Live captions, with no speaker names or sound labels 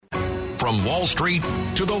From Wall Street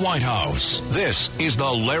to the White House, this is the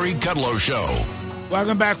Larry Kudlow Show.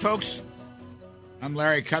 Welcome back, folks. I'm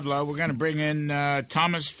Larry Kudlow. We're going to bring in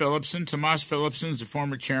Thomas Phillipson. Tomas Phillipson is the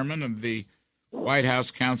former chairman of the White House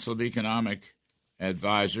Council of Economic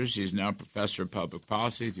Advisors. He's now professor of public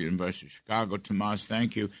policy at the University of Chicago. Tomas,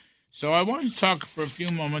 thank you. So I want to talk for a few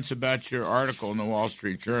moments about your article in the Wall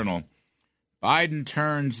Street Journal. Biden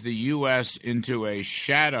turns the U.S. into a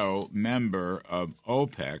shadow member of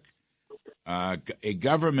OPEC, a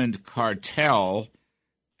government cartel,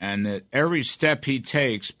 and that every step he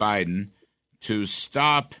takes, Biden, to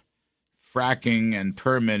stop fracking and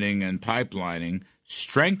permitting and pipelining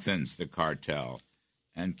strengthens the cartel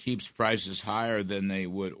and keeps prices higher than they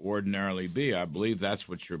would ordinarily be. I believe that's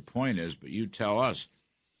what your point is, but you tell us.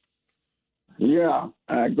 Yeah,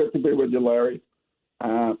 good to be with you, Larry.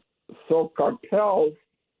 So cartels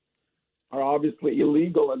are obviously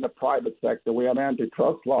illegal in the private sector. We have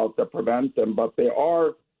antitrust laws that prevent them, but they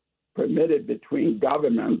are permitted between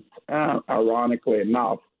governments, ironically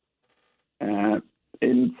enough.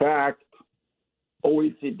 In fact,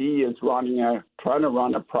 OECD is trying to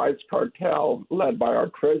run a price cartel led by our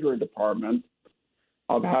Treasury Department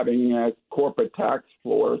of having corporate tax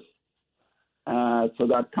floors so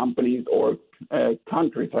that companies or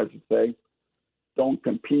countries, I should say, don't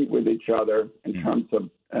compete with each other in terms of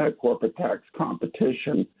corporate tax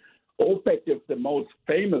competition. OPEC is the most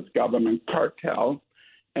famous government cartel,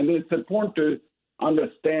 and it's important to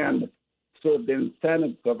understand sort of the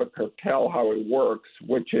incentives of a cartel, how it works,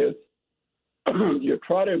 which is you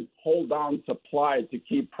try to hold down supply to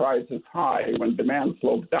keep prices high. When demand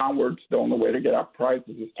slows downwards, the only way to get up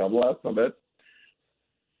prices is to have less of it.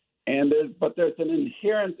 But there's an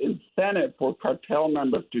inherent incentive for cartel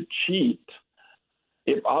members to cheat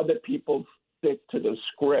if other people stick to the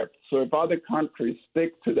script. So if other countries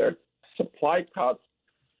stick to their supply cuts,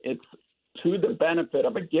 it's to the benefit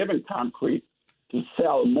of a given country to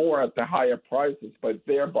sell more at the higher prices, but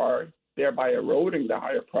thereby eroding the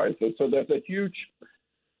higher prices. So there's a huge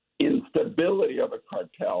instability of a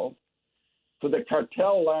cartel. So the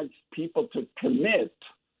cartel likes people to commit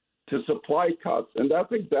to supply cuts, and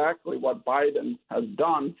that's exactly what Biden has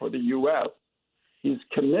done for the U.S. He's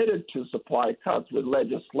committed to supply cuts with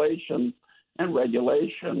legislation and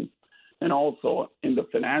regulation, and also in the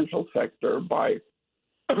financial sector by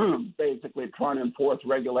basically trying to enforce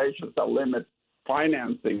regulations that limit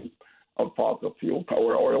financing of fossil fuel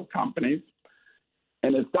or oil companies.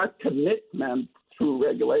 And it's that commitment through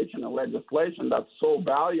regulation and legislation that's so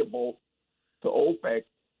valuable to OPEC,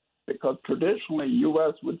 because traditionally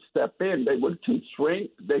U.S. would step in. They would constrain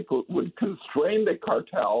the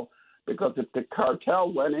cartel, because if the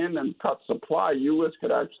cartel went in and cut supply, U.S.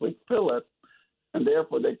 could actually fill it, and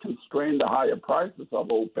therefore they constrained the higher prices of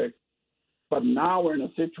OPEC. But now we're in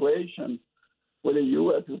a situation where the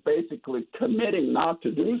U.S. is basically committing not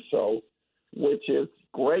to do so, which is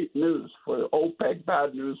great news for OPEC,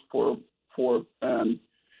 bad news for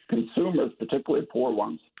consumers, particularly poor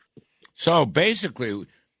ones. So basically,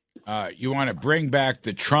 you want to bring back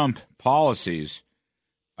the Trump policies,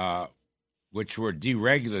 which were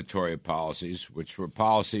deregulatory policies, which were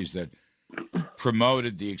policies that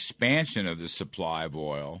promoted the expansion of the supply of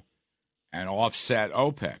oil and offset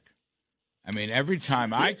OPEC. I mean, every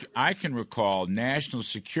time I can recall national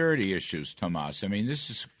security issues, Tomas. I mean, this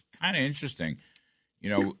is kind of interesting.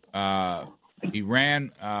 You know,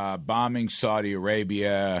 Iran bombing Saudi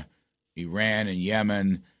Arabia, Iran and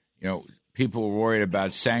Yemen. You know, people were worried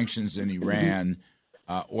about sanctions in Iran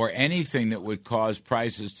or anything that would cause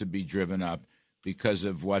prices to be driven up because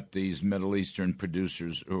of what these Middle Eastern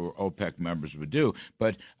producers or OPEC members would do.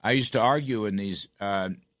 But I used to argue in these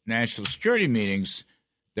national security meetings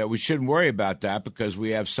that we shouldn't worry about that because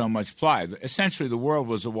we have so much supply. Essentially, the world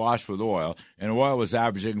was awash with oil, and oil was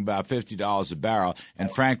averaging about $50 a barrel, and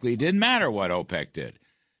frankly, it didn't matter what OPEC did.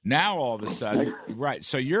 Now, all of a sudden, right,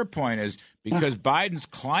 so your point is because Biden's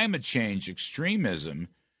climate change extremism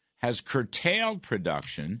has curtailed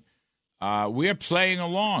production, we are playing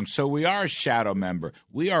along. So we are a shadow member.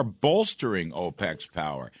 We are bolstering OPEC's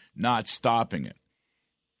power, not stopping it.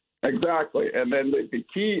 Exactly. And then the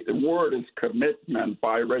key word is commitment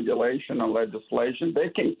by regulation and legislation. They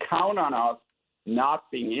can count on us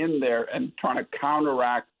not being in there and trying to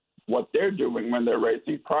counteract what they're doing when they're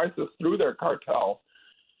raising prices through their cartel,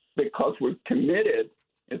 because we're committed.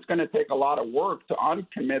 It's going to take a lot of work to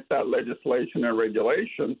uncommit that legislation and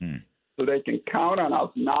regulation. So they can count on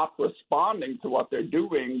us not responding to what they're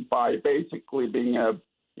doing by basically being a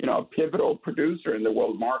pivotal producer in the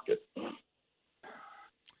world market.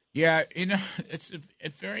 Yeah, it's a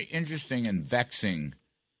very interesting and vexing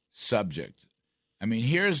subject. I mean,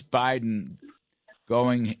 here's Biden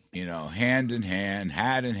going, hand in hand,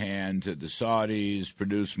 hat in hand to the Saudis,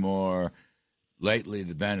 produce more. Lately,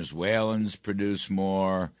 the Venezuelans produce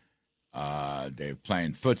more. They're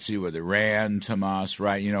playing footsie with Iran, Tomas,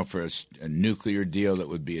 right? For a nuclear deal that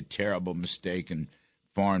would be a terrible mistake in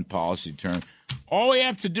foreign policy terms. All we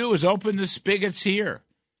have to do is open the spigots here.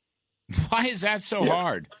 Why is that so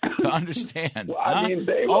hard to understand? Well, I mean,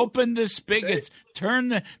 open the spigots, turn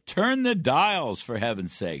the dials, for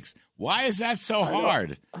heaven's sakes. Why is that so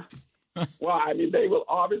hard? Well, I mean, they will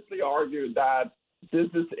obviously argue that this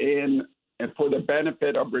is for the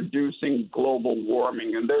benefit of reducing global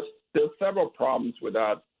warming, and there's several problems with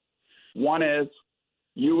that. One is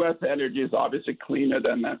U.S. energy is obviously cleaner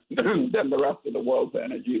than the rest of the world's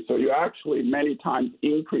energy, so you're actually many times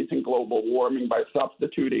increasing global warming by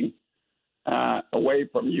substituting away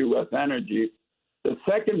from U.S. energy. The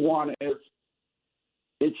second one is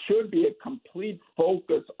it should be a complete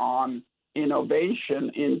focus on innovation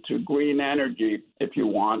into green energy, if you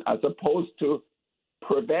want, as opposed to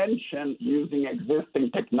prevention using existing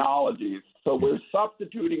technologies. So we're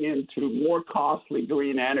substituting into more costly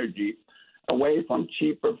green energy away from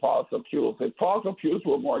cheaper fossil fuels. If fossil fuels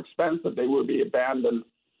were more expensive, they would be abandoned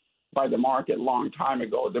by the market a long time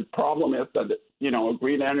ago. The problem is that,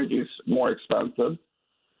 green energy is more expensive,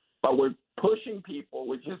 but we're pushing people,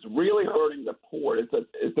 which is really hurting the poor. It's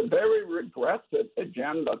a very regressive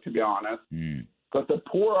agenda, to be honest, because the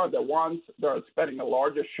poor are the ones that are spending a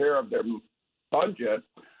larger share of their budget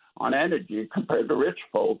on energy compared to rich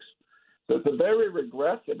folks. So it's a very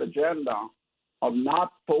regressive agenda of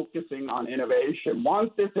not focusing on innovation. Once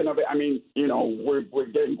this we're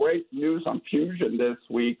getting great news on fusion this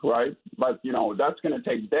week, right? But, that's going to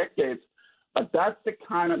take decades. But that's the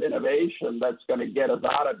kind of innovation that's going to get us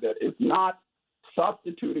out of it. It's not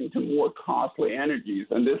substituting to more costly energies.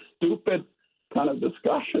 And this stupid kind of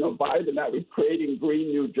discussion of Biden that we're creating green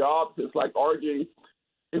new jobs is like arguing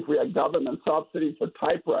if we had government subsidies for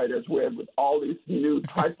typewriters, we have with all these new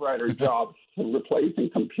typewriter jobs replacing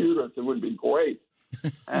computers, it would be great.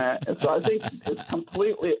 And so I think it's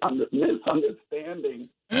completely misunderstanding,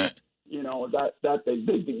 that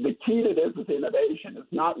the key to this is innovation. It's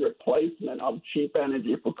not replacement of cheap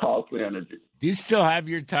energy for costly energy. Do you still have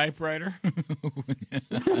your typewriter?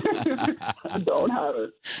 I don't have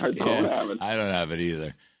it. I don't have it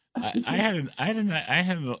either. I had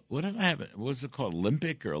what did I have? What was it called?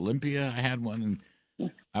 Olympic or Olympia? I had one,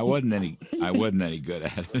 and I wasn't any good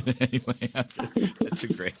at it anyway. That's a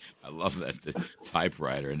great. I love that the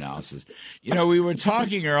typewriter analysis. We were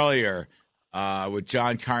talking earlier with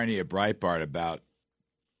John Carney at Breitbart about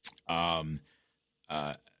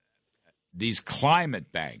these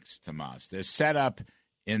climate banks, Tomas. They're set up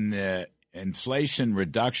in the Inflation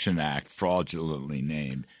Reduction Act, fraudulently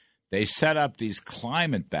named. They set up these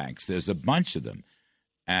climate banks. There's a bunch of them.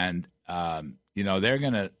 And, they're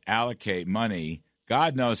going to allocate money,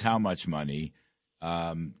 God knows how much money.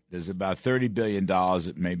 There's about $30 billion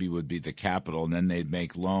that maybe would be the capital, and then they'd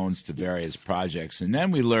make loans to various projects. And then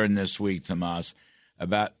we learned this week, Tomas,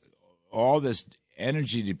 about all this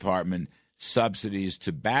energy department subsidies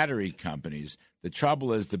to battery companies. The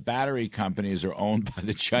trouble is the battery companies are owned by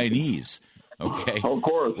the Chinese. Okay. Of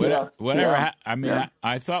course. Whatever. Yeah.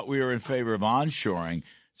 I thought we were in favor of onshoring.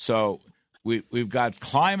 So we've got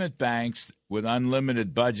climate banks with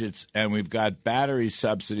unlimited budgets, and we've got battery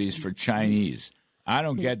subsidies for Chinese. I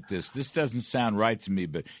don't get this. This doesn't sound right to me.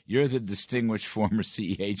 But you're the distinguished former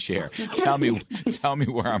CEA chair. Tell me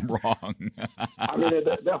where I'm wrong. I mean,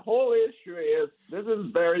 the whole issue is this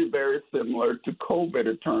is very, very similar to COVID.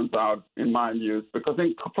 It turns out, in my views, because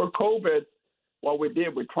for COVID. What we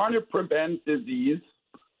did, we're trying to prevent disease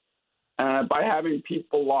by having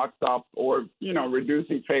people locked up or,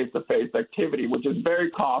 reducing face-to-face activity, which is very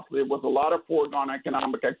costly. It was a lot of foregone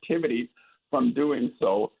economic activity from doing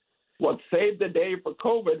so. What saved the day for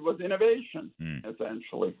COVID was innovation,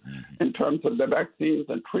 essentially, in terms of the vaccines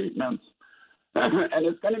and treatments. And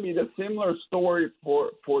it's going to be the similar story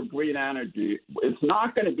for green energy. It's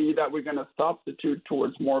not going to be that we're going to substitute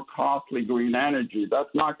towards more costly green energy. That's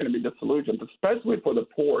not going to be the solution, especially for the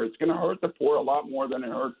poor. It's going to hurt the poor a lot more than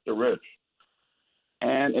it hurts the rich.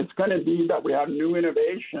 And it's going to be that we have new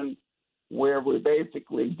innovation where we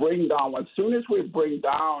basically bring down, as soon as we bring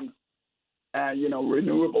down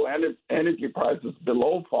renewable energy prices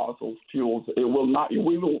below fossil fuels, it will not.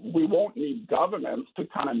 We won't need governments to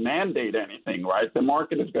kind of mandate anything, right? The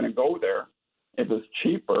market is going to go there if it's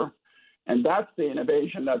cheaper, and that's the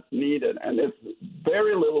innovation that's needed. And there's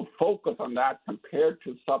very little focus on that compared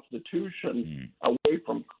to substitution away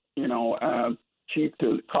from cheap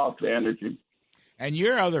to costly energy. And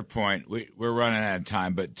your other point, we're running out of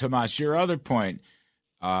time, but Tomas, your other point,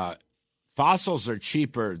 fossils are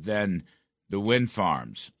cheaper than the wind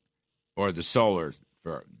farms or the solar.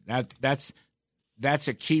 That's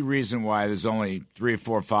a key reason why there's only 3 or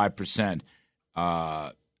 4 or 5%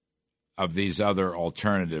 of these other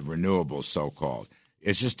alternative renewables, so-called.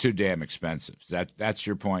 It's just too damn expensive. That's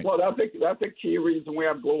your point? Well, that's a key reason we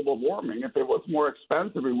have global warming. If it was more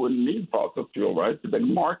expensive, we wouldn't need fossil fuel, right? The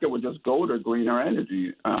market would just go to greener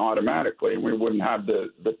energy automatically, and we wouldn't have the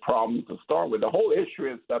problem to start with. The whole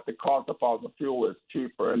issue is that the cost of fossil fuel is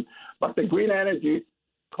cheaper, but the green energy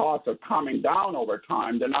costs are coming down over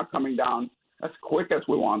time. They're not coming down as quick as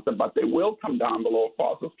we want them, but they will come down below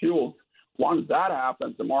fossil fuels. Once that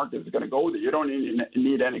happens, the market is going to go there. You don't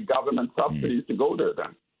need any government subsidies to go there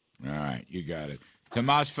then. All right, you got it.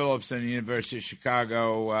 Tomas Philipson, University of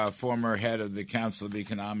Chicago, former head of the Council of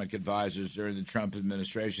Economic Advisors during the Trump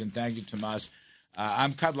administration. Thank you, Tomas.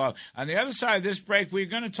 I'm Kudlow. On the other side of this break, we're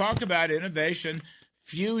going to talk about innovation,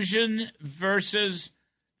 fusion versus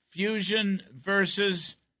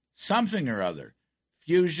something or other,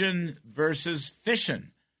 fusion versus fission.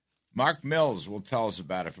 Mark Mills will tell us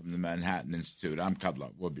about it from the Manhattan Institute. I'm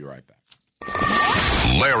Kudlow. We'll be right back.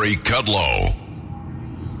 Larry Kudlow.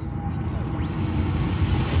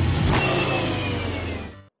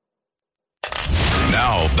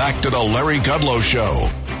 Now, back to the Larry Kudlow Show.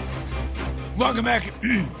 Welcome back.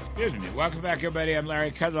 Excuse me. Welcome back, everybody. I'm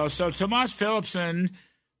Larry Kudlow. So Tomas Philipson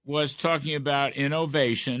was talking about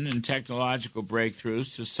innovation and technological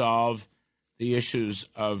breakthroughs to solve the issues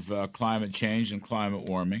of climate change and climate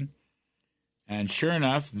warming. And sure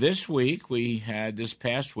enough, this past week, we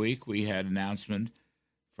had an announcement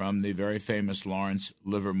from the very famous Lawrence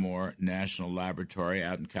Livermore National Laboratory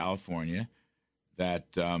out in California that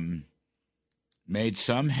made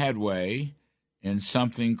some headway in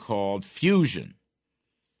something called fusion.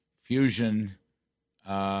 Fusion,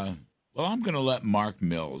 well, I'm going to let Mark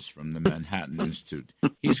Mills from the Manhattan Institute,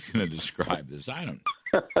 he's going to describe this. I don't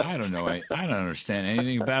know. I don't understand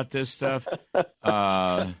anything about this stuff.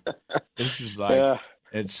 This is like,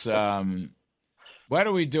 it's, what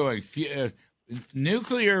are we doing?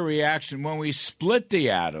 Nuclear reaction, when we split the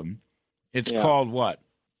atom, it's called what?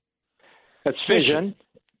 It's fission.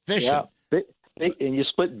 Fission. Yeah. And you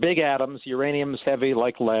split big atoms. Uranium is heavy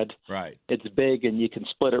like lead. Right. It's big, and you can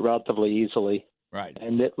split it relatively easily. Right.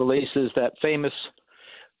 And it releases that famous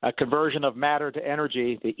conversion of matter to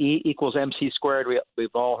energy, the E equals mc squared. We've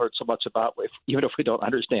all heard so much about, even if we don't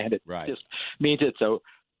understand it. Right. It just means it's a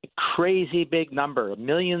crazy big number,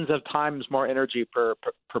 millions of times more energy per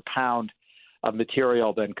pound of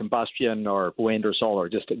material than combustion or wind or solar,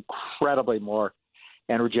 just incredibly more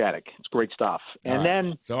energetic. It's great stuff. And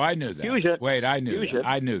then so I knew that. Fusion. Wait, I knew that.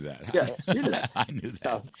 I knew that. Yeah, you knew that. I knew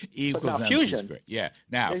that. E equals now mc fusion. squared. Yeah.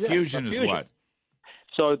 Now, fusion is what?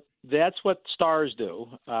 So that's what stars do.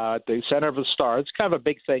 The center of the star, it's kind of a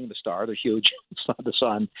big thing, the star. They're huge. It's not the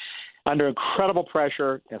sun. Under incredible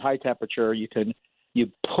pressure and high temperature, you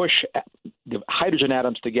push the hydrogen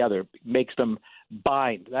atoms together, makes them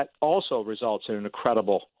bind. That also results in an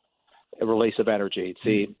incredible release of energy. It's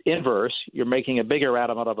the inverse. You're making a bigger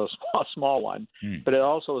atom out of a small one, but it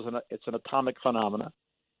also is it's an atomic phenomena.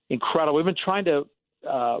 Incredible. We've been trying to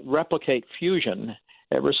replicate fusion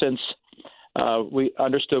ever since we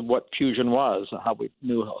understood what fusion was, how we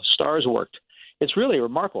knew how stars worked. It's really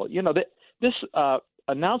remarkable. You know, this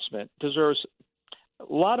announcement deserves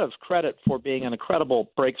a lot of credit for being an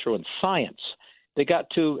incredible breakthrough in science. They got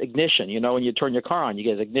to ignition. You know, when you turn your car on, you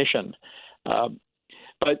get ignition.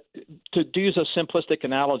 But to use a simplistic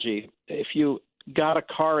analogy, if you got a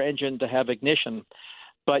car engine to have ignition,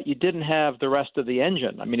 but you didn't have the rest of the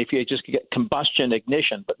engine, I mean, if you just get combustion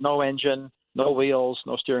ignition, but no engine, no wheels,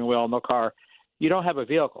 no steering wheel, no car, you don't have a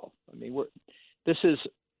vehicle. I mean, this is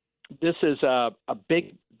a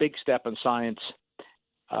big step in science.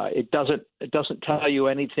 It doesn't tell you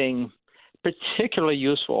anything particularly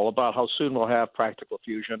useful about how soon we'll have practical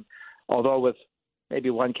fusion, although with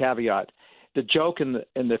maybe one caveat. The joke in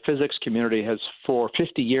the physics community has for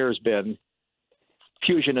 50 years been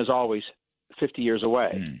fusion is always 50 years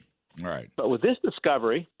away. Right. But with this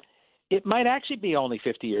discovery, it might actually be only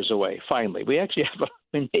 50 years away. Finally, we actually have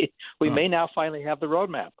we may now finally have the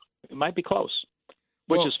roadmap. It might be close,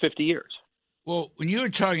 which is 50 years. Well, when you were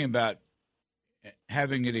talking about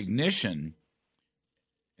having an ignition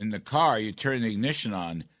in the car, you turn the ignition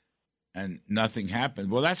on and nothing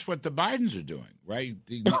happens. Well, that's what the Bidens are doing, right?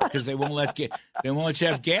 Because they won't let you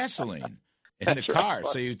have gasoline in the car.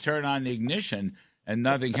 So you turn on the ignition and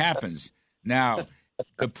nothing happens. Now,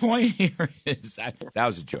 the point here is that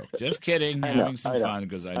was a joke. Just kidding, having some fun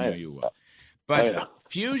because I know you will. But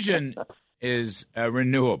fusion is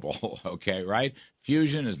renewable, okay, right?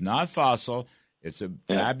 Fusion is not fossil. It's a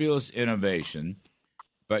fabulous innovation.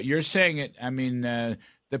 But you're saying it, I mean,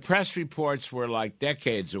 the press reports were like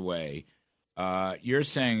decades away. You're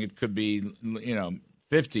saying it could be,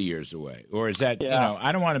 50 years away. Or is that,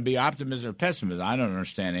 I don't want to be optimism or pessimism. I don't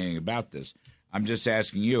understand anything about this. I'm just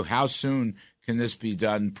asking you, how soon can this be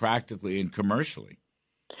done practically and commercially?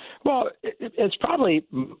 Well, it's probably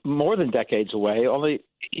more than decades away. Only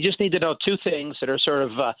you just need to know two things that are sort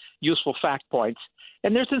of useful fact points.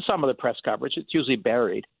 And there's in some of the press coverage. It's usually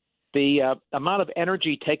buried. The amount of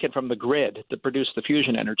energy taken from the grid to produce the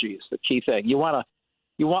fusion energy is the key thing. You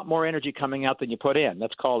want more energy coming out than you put in.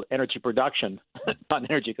 That's called energy production, not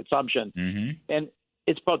energy consumption. Mm-hmm. And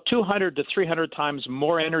it's about 200 to 300 times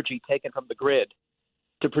more energy taken from the grid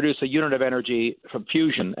to produce a unit of energy from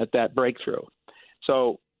fusion at that breakthrough.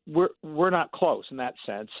 So we're not close in that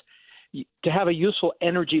sense. To have a useful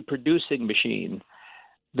energy producing machine,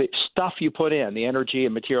 the stuff you put in, the energy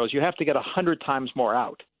and materials, you have to get 100 times more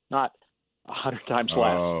out, not 100 times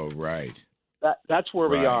less. Oh, right. That's where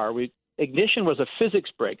we are. Ignition was a physics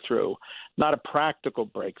breakthrough, not a practical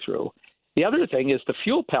breakthrough. The other thing is the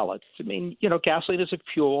fuel pellets. I mean, gasoline is a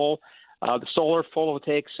fuel. The solar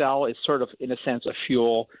photovoltaic cell is sort of, in a sense, a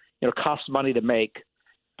fuel. It costs money to make.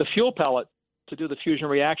 The fuel pellet, to do the fusion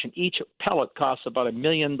reaction, each pellet costs about $1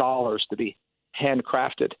 million to be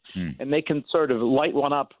handcrafted. And they can sort of light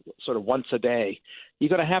one up sort of once a day. You're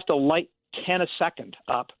going to have to light 10 a second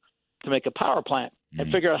up to make a power plant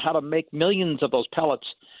and figure out how to make millions of those pellets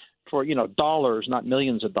for, dollars, not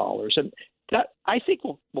millions of dollars. And that, I think,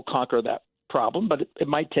 will conquer that problem, but it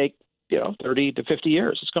might take, 30 to 50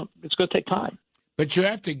 years. It's going to take time. But you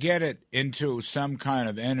have to get it into some kind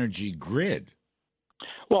of energy grid.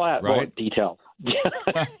 Well, right? Detail.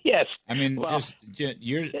 Yes. I mean,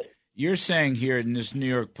 you're saying here in this New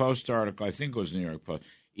York Post article, I think it was New York Post,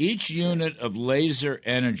 each unit of laser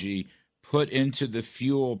energy put into the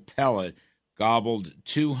fuel pellet gobbled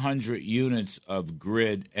 200 units of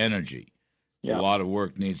grid energy. Yeah. A lot of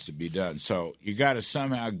work needs to be done. So you got to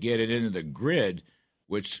somehow get it into the grid,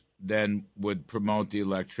 which then would promote the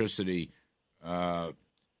electricity,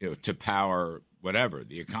 to power whatever,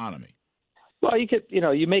 the economy. Well, you could,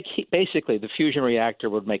 you make heat. Basically, the fusion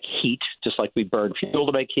reactor would make heat, just like we burn fuel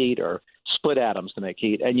to make heat or split atoms to make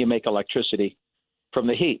heat, and you make electricity from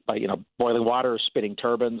the heat by, boiling water, spinning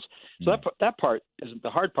turbines. So that part isn't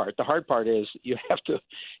the hard part. The hard part is you have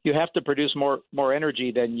to produce more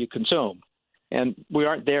energy than you consume. And we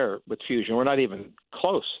aren't there with fusion. We're not even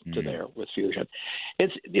close to there with fusion.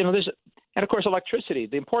 It's, and of course, electricity.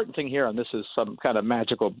 The important thing here, and this is some kind of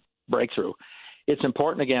magical breakthrough, it's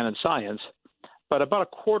important again in science, but about a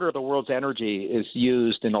quarter of the world's energy is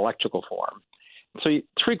used in electrical form. So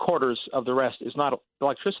 3/4 of the rest is not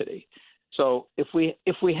electricity. So if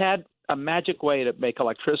we had a magic way to make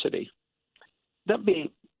electricity,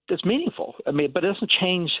 it's meaningful. I mean, but it doesn't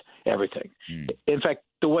change everything. In fact,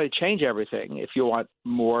 the way to change everything, if you want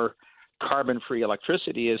more carbon-free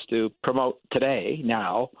electricity, is to promote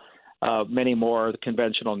now many more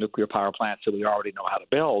conventional nuclear power plants that we already know how to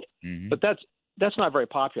build. But that's not very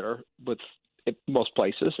popular with most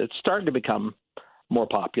places. It's starting to become more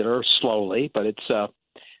popular slowly, but it's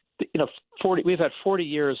we've had 40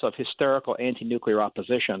 years of hysterical anti-nuclear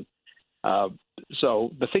opposition.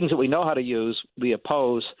 So the things that we know how to use, we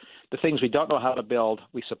oppose. The things we don't know how to build,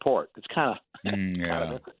 we support. It's kind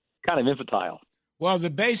of infantile. Well, the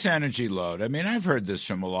base energy load. I mean, I've heard this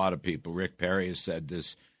from a lot of people. Rick Perry has said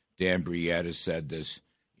this. Dan Briette has said this.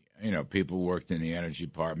 People worked in the energy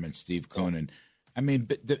department. Steve Koonin. I mean,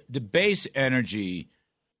 the base energy,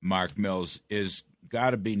 Mark Mills, is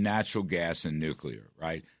got to be natural gas and nuclear,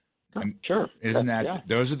 right? Sure. Isn't that? Yeah.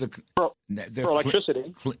 Those are for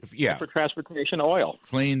electricity? For transportation, oil.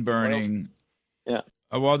 Clean burning. Oil. Yeah.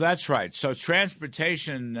 Oh, well, that's right. So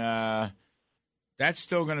transportation, that's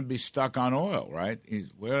still going to be stuck on oil, right?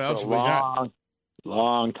 What else have we got?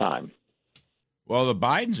 Long time. Well, the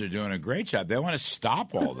Bidens are doing a great job. They want to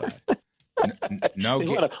stop all that.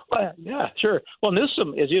 Yeah, sure. Well,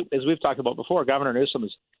 Newsom, as we've talked about before, Governor Newsom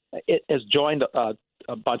has joined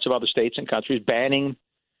a bunch of other states and countries banning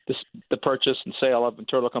the purchase and sale of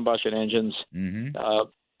internal combustion engines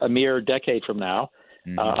a mere decade from now,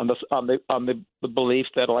 on the belief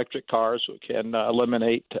that electric cars can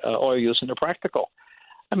eliminate oil use, and they're practical.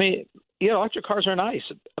 I mean, electric cars are nice,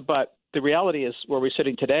 but the reality is where we're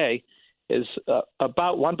sitting today is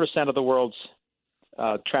about 1% of the world's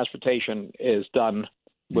transportation is done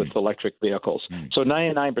with electric vehicles. So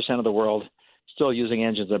 99% of the world still using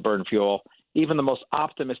engines that burn fuel. Even the most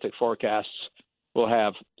optimistic forecasts will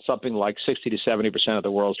have something like 60 to 70% of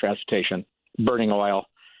the world's transportation burning oil.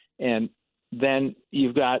 And then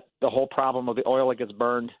you've got the whole problem of the oil that gets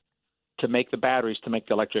burned to make the batteries, to make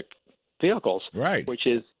the electric vehicles, right? Which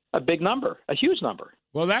is a big number, a huge number.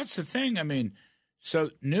 Well, that's the thing. I mean, so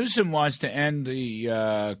Newsom wants to end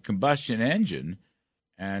the combustion engine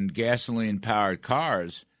and gasoline-powered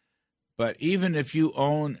cars, but even if you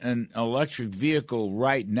own an electric vehicle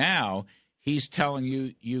right now, he's telling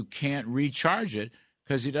you you can't recharge it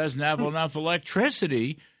because he doesn't have enough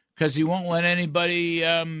electricity because he won't let anybody,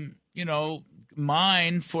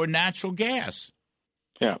 mine for natural gas.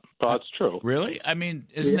 Yeah, well, that's true. Really? I mean,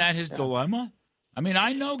 isn't that his dilemma? I mean,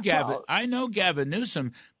 I know Gavin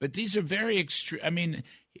Newsom, but these are very extreme. I mean,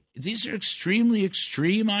 these are extremely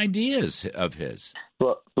extreme ideas of his.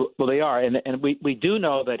 Well, they are, and we do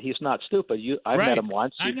know that he's not stupid. I met him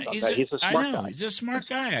once. He's a smart guy. He's a smart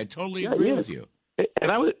guy. I totally agree with you.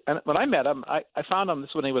 And when I met him, I found him. This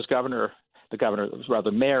was when he was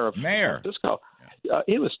mayor of San Francisco.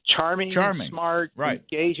 He was charming, smart,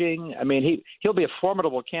 engaging. I mean, he'll be a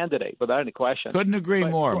formidable candidate without any question. Couldn't agree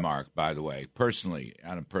more, Mark, by the way, personally,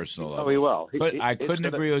 on a personal level. Oh, he will. I couldn't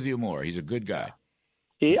agree with you more. He's a good guy.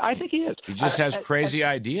 I think he is. He just has crazy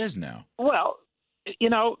ideas now. Well,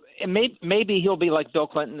 maybe he'll be like Bill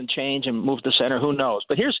Clinton and change and move to center. Who knows?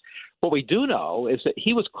 But here's what we do know is that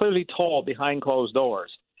he was clearly told behind closed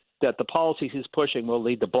doors that the policies he's pushing will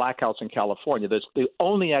lead to blackouts in California. That's the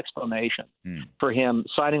only explanation for him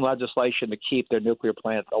signing legislation to keep their nuclear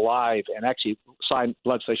plant alive and actually sign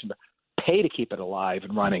legislation to pay to keep it alive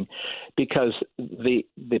and running, because the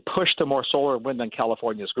push to more solar and wind on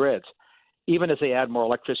California's grids, even as they add more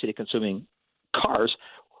electricity-consuming cars,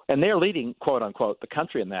 and they're leading, quote unquote, the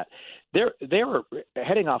country in that. They were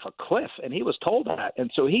heading off a cliff, and he was told that.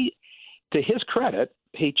 And so he, to his credit,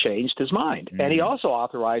 he changed his mind. And he also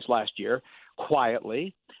authorized last year,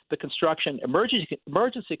 quietly, the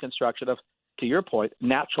emergency construction of, to your point,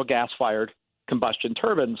 natural gas-fired combustion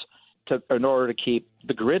turbines in order to keep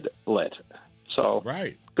the grid lit. So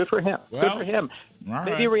good for him. Well, good for him.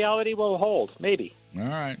 Maybe reality will hold. Maybe. All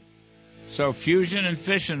right. So fusion and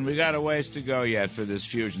fission, we got a ways to go yet for this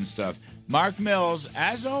fusion stuff. Mark Mills,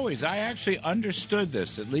 as always, I actually understood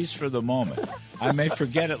this, at least for the moment. I may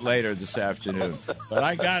forget it later this afternoon, but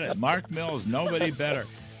I got it. Mark Mills, nobody better.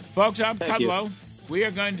 Folks, I'm Kudlow. We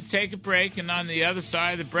are going to take a break, and on the other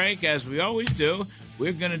side of the break, as we always do,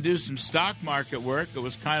 we're going to do some stock market work. It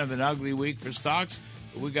was kind of an ugly week for stocks,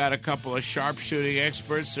 but we got a couple of sharpshooting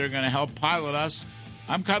experts that are going to help pilot us.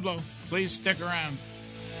 I'm Kudlow. Please stick around.